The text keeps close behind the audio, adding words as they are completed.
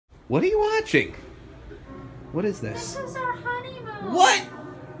What are you watching? What is this? This is our honeymoon. What?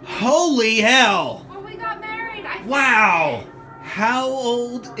 Holy hell! When we got married, Wow! How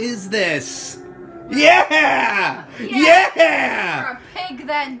old is this? Yeah! Yeah! You're a pig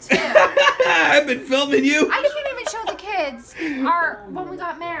then too. I've been filming you. I can't even show the kids when we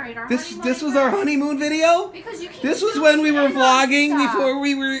got married. Our This honeymoon was our honeymoon video? Because you keep This was when we were vlogging before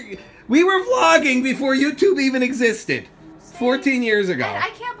we were vlogging before YouTube even existed. 14 years ago. And I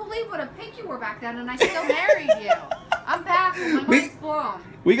can't believe what a pig you were back then, and I still married you. I'm baffled. My mind's blown.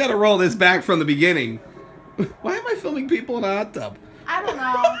 We gotta roll this back from the beginning. Why am I filming people in a hot tub? I don't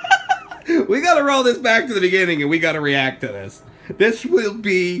know. We gotta roll this back to the beginning and we gotta react to this. This will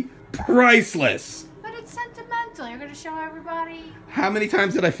be priceless. But it's sentimental. You're gonna show everybody. How many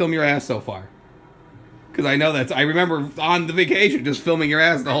times did I film your ass so far? Because I know I remember on the vacation just filming your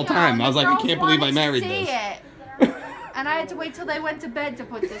ass the whole time. I was like, I can't believe I married this. And I had to wait till they went to bed to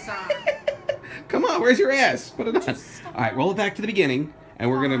put this on. Come on, where's your ass? Put it on. Alright, roll it back to the beginning and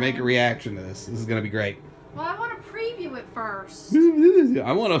we're gonna make a reaction to this. This is gonna be great. Well, I want to preview it first.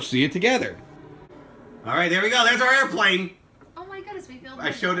 I want to see it together. Alright, there we go. There's our airplane. Oh my goodness, we filmed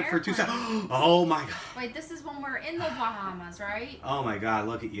I showed it for 2 seconds. Oh my god. Wait, this is when we're in the Bahamas, right? Oh my god,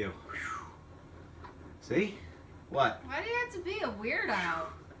 look at you. See? What? Why do you have to be a weirdo?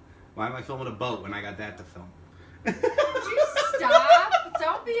 Why am I filming a boat when I got that to film? Would you stop?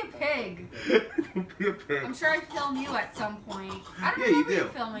 Don't be a pig. Don't be a pig. I'm sure I filmed you at some point. I don't remember you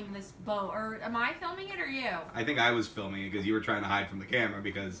filming this boat. Or am I filming it or you? I think I was filming it because you were trying to hide from the camera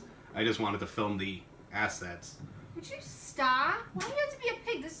because I just wanted to film the assets. Would you stop? Why do you have to be a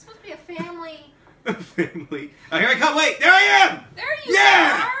pig? This is supposed to be a family. Family. Oh, here I come. Wait, there I am. There you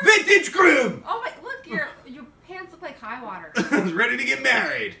are. are. Vintage groom. Oh my, look, your pants look like high water. I was ready to get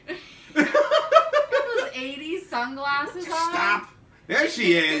married. Those 80s sunglasses on. Stop. There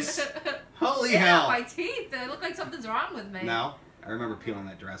she is. Holy hell. My teeth. They look like something's wrong with me. No. I remember peeling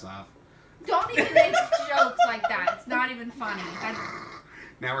that dress off. Don't even make jokes like that. It's not even funny.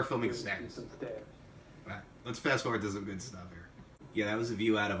 Now we're filming stairs. Right. Let's fast forward to some good stuff here. Yeah, that was a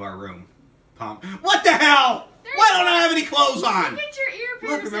view out of our room. What the hell? Why don't I have any clothes on? Look at your ear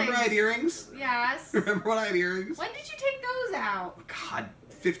piercings. Look, remember I had earrings? Yes. Remember when I had earrings? When did you take those out? God,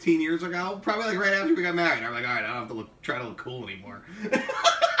 15 years ago? Probably like right after we got married. I'm like, alright, I don't have to try to look cool anymore.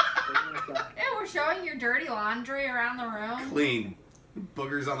 Yeah, we're showing your dirty laundry around the room. Clean.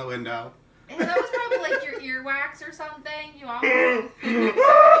 Boogers on the window. And that was probably like your earwax or something. You always...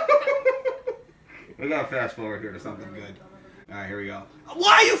 We gotta fast forward here to something good. Alright, here we go.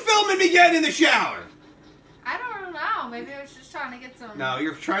 Why are you filming me getting in the shower? I don't know. Maybe I was just trying to get some... No,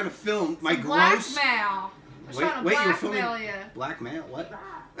 you're trying to film my gross... Blackmail. Wait, you're filming... you. Blackmail? What?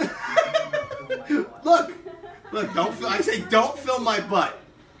 Look! Look, I say don't film my butt.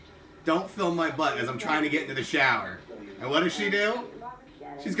 Don't film my butt as I'm trying to get into the shower. And what does she do?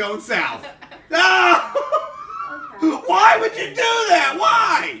 She's going south. No! Why would you do that?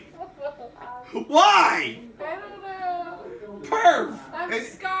 Why? Why? I don't know. Perv! I'm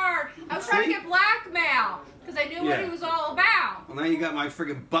scarred. I was trying to get blackmail because I knew what he was all about. Well, now you got my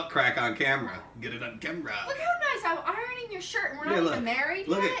friggin' butt crack on camera. Get it on camera. Look how nice. I'm ironing your shirt and we're not even married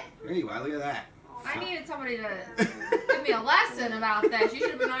yet. There you are. Look at that. I needed somebody to give me a lesson about this. You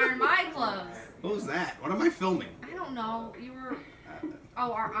should have been ironing my clothes. What was that? What am I filming? I don't know. You were...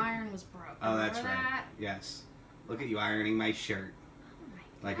 Oh, our iron was broke. Oh, that's right. Yes. Look at you ironing my shirt. Oh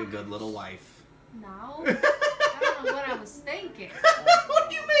my like a good little wife. No. I don't know what I was thinking. What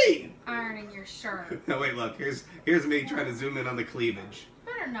do you mean? Ironing your shirt. No, wait, look. Here's me trying to zoom in on the cleavage.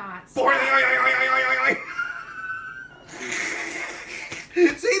 Better not.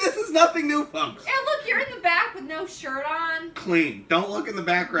 See, this is nothing new, folks. And look, you're in the back with no shirt on. Clean. Don't look in the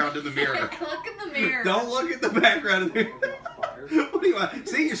background in the mirror. Look in the mirror. Don't look at the background in the mirror. What do you want?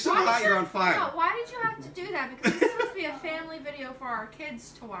 See, you're so hot, you're on fire. No, why did you have to do that? Because this is supposed to be a family video for our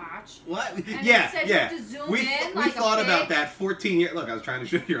kids to watch. What? And yeah, instead yeah. You have to zoom we in like thought a about pig. that 14 years. Look, I was trying to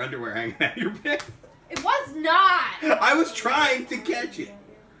show your underwear hanging out of your pants. It was not. I was trying to catch it.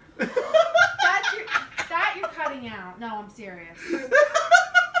 that you're cutting out. No, I'm serious.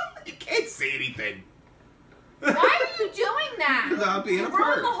 You can't see anything. Why are you doing that? Because I'm being a perv.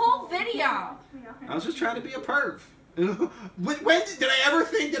 We're on the whole video. I was just trying to be a perv. When did I ever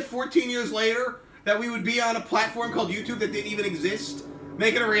think that 14 years later that we would be on a platform called YouTube that didn't even exist,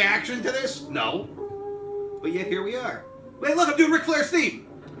 making a reaction to this? No. But yet here we are. Wait, look, I'm doing Ric Flair's theme.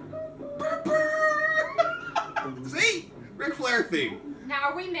 See? Ric Flair theme. Now,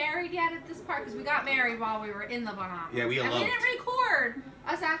 are we married yet at this part? Because we got married while we were in the Bahamas. Yeah, we eloped. And we didn't record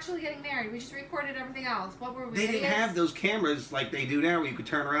us actually getting married. We just recorded everything else. What were we? They didn't have those cameras like they do now where you could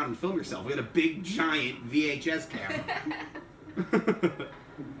turn around and film yourself. We had a big, giant VHS camera.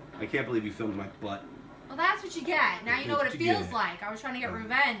 I can't believe you filmed my butt. Well, that's what you get. Now you know what it feels like. I was trying to get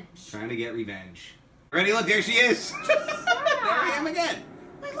revenge. Trying to get revenge. Ready? Look, there she is. There I am again.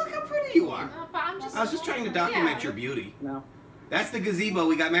 Like, look how pretty you are. No, but I was just trying to document your beauty. No. That's the gazebo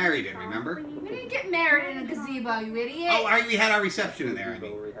we got married in, remember? We didn't get married in a gazebo, you idiot. Oh, we had our reception in there, I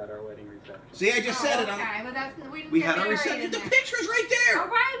mean. We had our wedding reception. See, I just said it. Okay, but that's, We had our reception. The picture's right there. All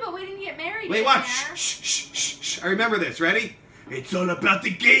right, but we didn't get married Wait, in watch. there. Shh, shh, shh, shh. I remember this. Ready? It's all about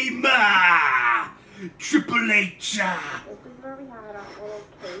the game. Triple H. This is where we had our little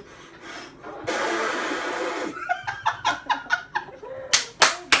cake.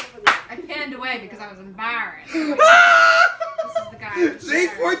 I panned away because I was embarrassed. This is the guy. See,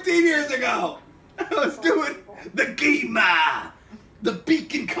 14 years ago, I was doing the game. The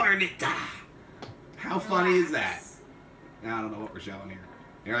beak incarnate. How funny is that? Now I don't know what we're showing here.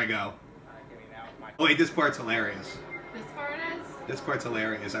 Here I go. Oh wait, this part's hilarious. This part is? This part's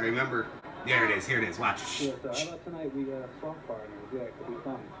hilarious. I remember. There it is. Here it is. Watch. Yeah, so how about tonight we got a soft partners? Yeah, it could be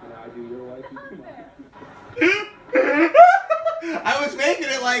fun. You know, I do your wife, you do mine. I was making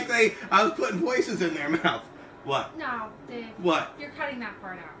it like I was putting voices in their mouth. What? No, Dave. What? You're cutting that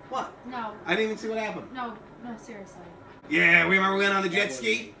part out. What? No. I didn't even see what happened. No, seriously. Yeah, remember we went on the jet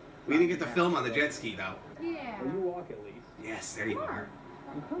ski? We didn't get to film on the jet ski though. Yeah. Well, you walk at least. Yes, there you are.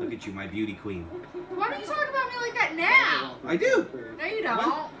 Look at you, my beauty queen. Why don't you talk about me like that now? I do. No, you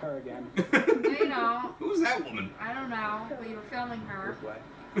don't. Her again. No, you don't. Who's that woman? I don't know, but you were filming her.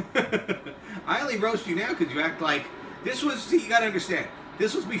 This way. I only roast you now because you act like this was. See, you gotta understand.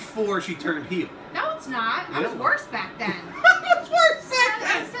 This was before she turned heel. No, it's not. I was Yeah. worse back then. It was worse back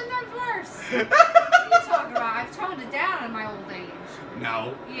then. Sometimes worse. What are you talking about? I've toned it down in my old age.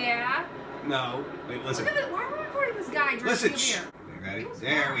 No, Yeah. no. Wait, listen. Look at it. Why are we recording this guy drinking Listen. beer? Shh. Ready?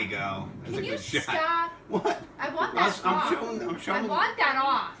 There we go. That's a Can you good shot. stop? What? I want that I'm off. showing. I want that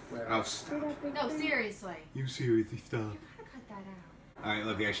off. Oh, stop. No, seriously. You seriously stop. You gotta cut that out. All right,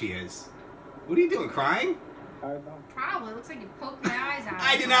 look, there she is. What are you doing? Crying? Tired now? Probably. Looks like you poked my eyes out.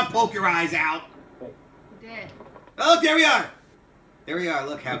 I did not poke your eyes out. You did. Oh, there we are. There we are.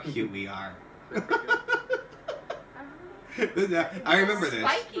 Look how cute we are. I remember this.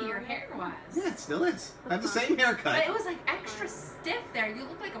 Spiky your hair was. Yeah, it still is. I have the same But haircut. it was like extra stiff there. You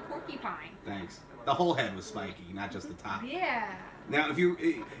look like a porcupine. Thanks. The whole head was spiky, not just the top. Yeah. Now, if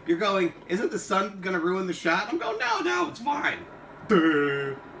you're going, isn't the sun gonna ruin the shot? I'm going, no, it's fine.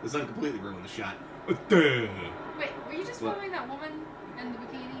 Duh. The sun completely ruined the shot. Duh. Wait, were you just What? following that woman in the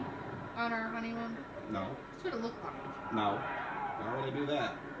bikini on our honeymoon? No, That's what it looked like. no. Why would I do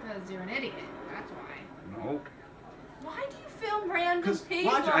that? Because you're an idiot. That's why. No. Why do you film random Because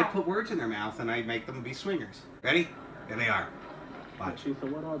people? watch, I put words in their mouth and I make them be swingers. Ready? There they are. Watch. Actually, so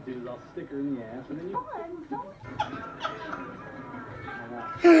what I'll do is I'll stick her in the ass and then you...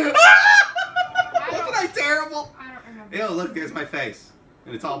 Wasn't I terrible? I don't remember. Ew, look, there's my face.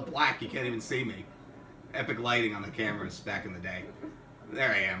 And it's all black, you can't even see me. Epic lighting on the cameras back in the day.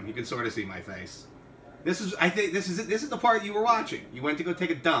 There I am, you can sort of see my face. I think this is the part you were watching. You went to go take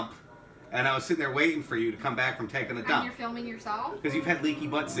a dump, and I was sitting there waiting for you to come back from taking a And dump. you're filming yourself? Because you've had leaky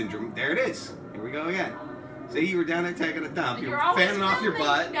butt syndrome. There it is. Here we go again. See, you were down there taking a dump. You're You're always fanning off your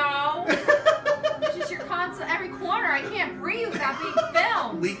filming. butt. No. It's just your constant, every corner. I can't breathe without being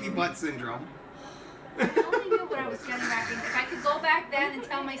filmed. Leaky butt syndrome. I only knew what I was getting back in. If I could go back then and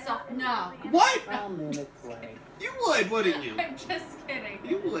tell myself no. What? I'm in it, play. You would, wouldn't you? I'm just kidding.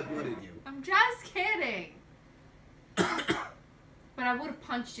 You would, wouldn't you? I'm just kidding. But I would have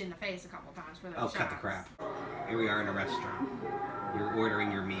punched you in the face a couple times for those Oh, cut the shots. crap. Here we are in a restaurant. You're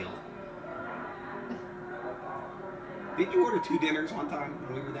ordering your meal. Did you order 2 dinners one time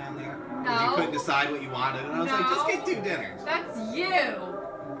when we were down there? 'Cause No. you couldn't decide what you wanted, and I was like, just get 2 dinners. That's you.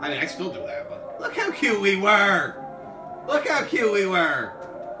 I mean, I still do that, but look how cute we were. Look how cute we were.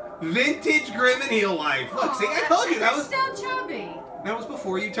 Vintage Grim and Heel wife. Look, see, I told you that was still chubby.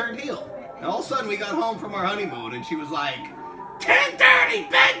 before you turned heel. And all of a sudden, we got home from our honeymoon, and she was like, 10:30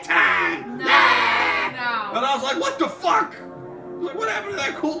 bedtime. No, Ah! no. And I was like, what the fuck? I was like, what happened to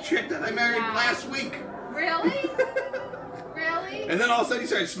that cool chick that I married No. last week? Really? Really? And then all of a sudden, he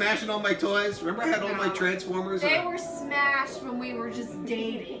started smashing all my toys. Remember, I had all my No. Transformers. They were smashed when we were just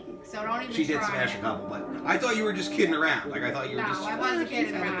dating. So don't even She did try smash it. a couple, but I thought you were just kidding around. Like, I thought you were No, just. I wasn't She's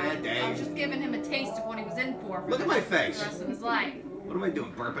kidding had a around. bad day. I was just giving him a taste of what he was in for Look the at my rest- face. the rest of his life. What am I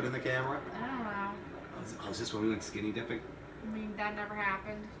doing? Burping in the camera? I don't know. Oh, is this when we went skinny dipping? I mean, that never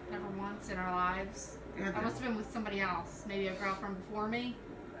happened. Never once in our lives. Yeah, I must have been with somebody else. Maybe a girlfriend before me.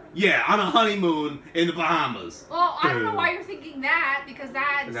 Yeah, on a honeymoon in the Bahamas. Well, I don't know why you're thinking that, because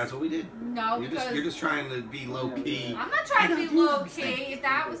That's what we did. No, You're just trying to be low key. I'm not trying to be low key. If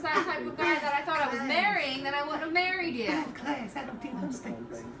that was that type of guy that I thought I was marrying, then I wouldn't have married you. Class, I don't do those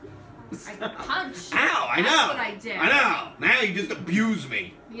things. I punched. Ow, I know. That's what I did. I know. Now you just abuse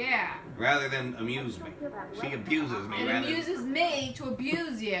me. Yeah. Rather than amuse me. She abuses me. It rather amuses me to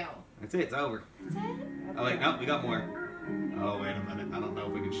abuse you. That's it. It's over. That's it? Oh, wait. No, we got more. Oh, wait a minute. I don't know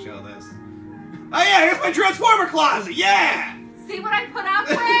if we can show this. Oh, yeah. Here's my Transformer closet. Yeah. See what I put up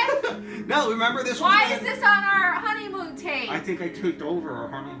with? No, remember this Why was is this on our honeymoon tape? I think I took over our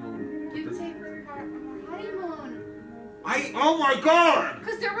honeymoon. You taped our honeymoon. Oh, my God.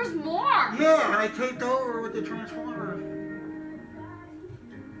 Because there was more. Yeah, I took over with the Transformers.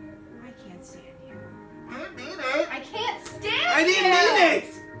 I can't stand you. I didn't mean it. I can't stand I didn't you. mean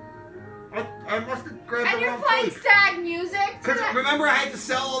it. I must have grabbed And the you're wrong playing place. sad music. Because remember I had to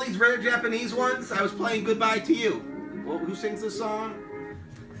sell all these rare Japanese ones? I was playing Goodbye to You. Well, who sings this song?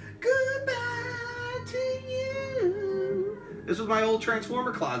 Goodbye to you. This was my old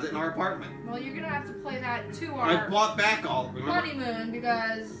Transformer closet in our apartment. Well, you're going to have to play that to I our bought back all, remember? honeymoon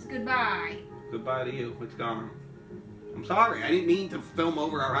because goodbye. Goodbye to you. It's gone. I'm sorry. I didn't mean to film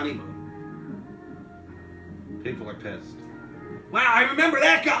over our honeymoon. People are pissed. Wow, I remember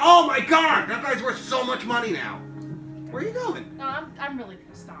that guy. Oh my God, that guy's worth so much money now. Where are you going? No, I'm really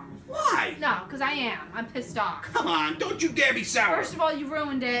pissed off. Why? No, because I am. I'm pissed off. Come on, don't you dare be sour. First of all, you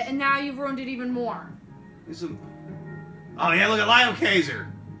ruined it, and now you've ruined it even more. Oh yeah, look at Lyle Kaiser.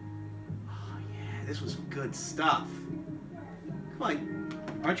 Oh yeah, this was some good stuff. Come on,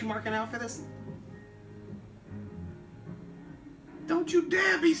 aren't you marking out for this? Don't you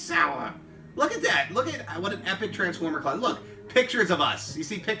dare be sour. Look at that. Look at what an epic Transformer closet. Look. Pictures of us. You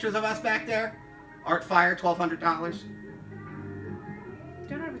see pictures of us back there? Art Fire, $1,200.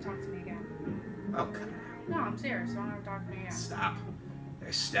 Don't ever talk to me again. Oh, come on. No, I'm serious. Don't ever talk to me again. Stop.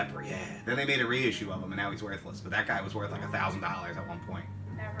 There's Stepper, yeah. Then they made a reissue of him, and now he's worthless. But that guy was worth like $1,000 at one point.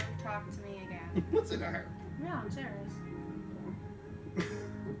 Never talk to me again. What's it to her? No, I'm serious.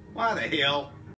 Why the hell?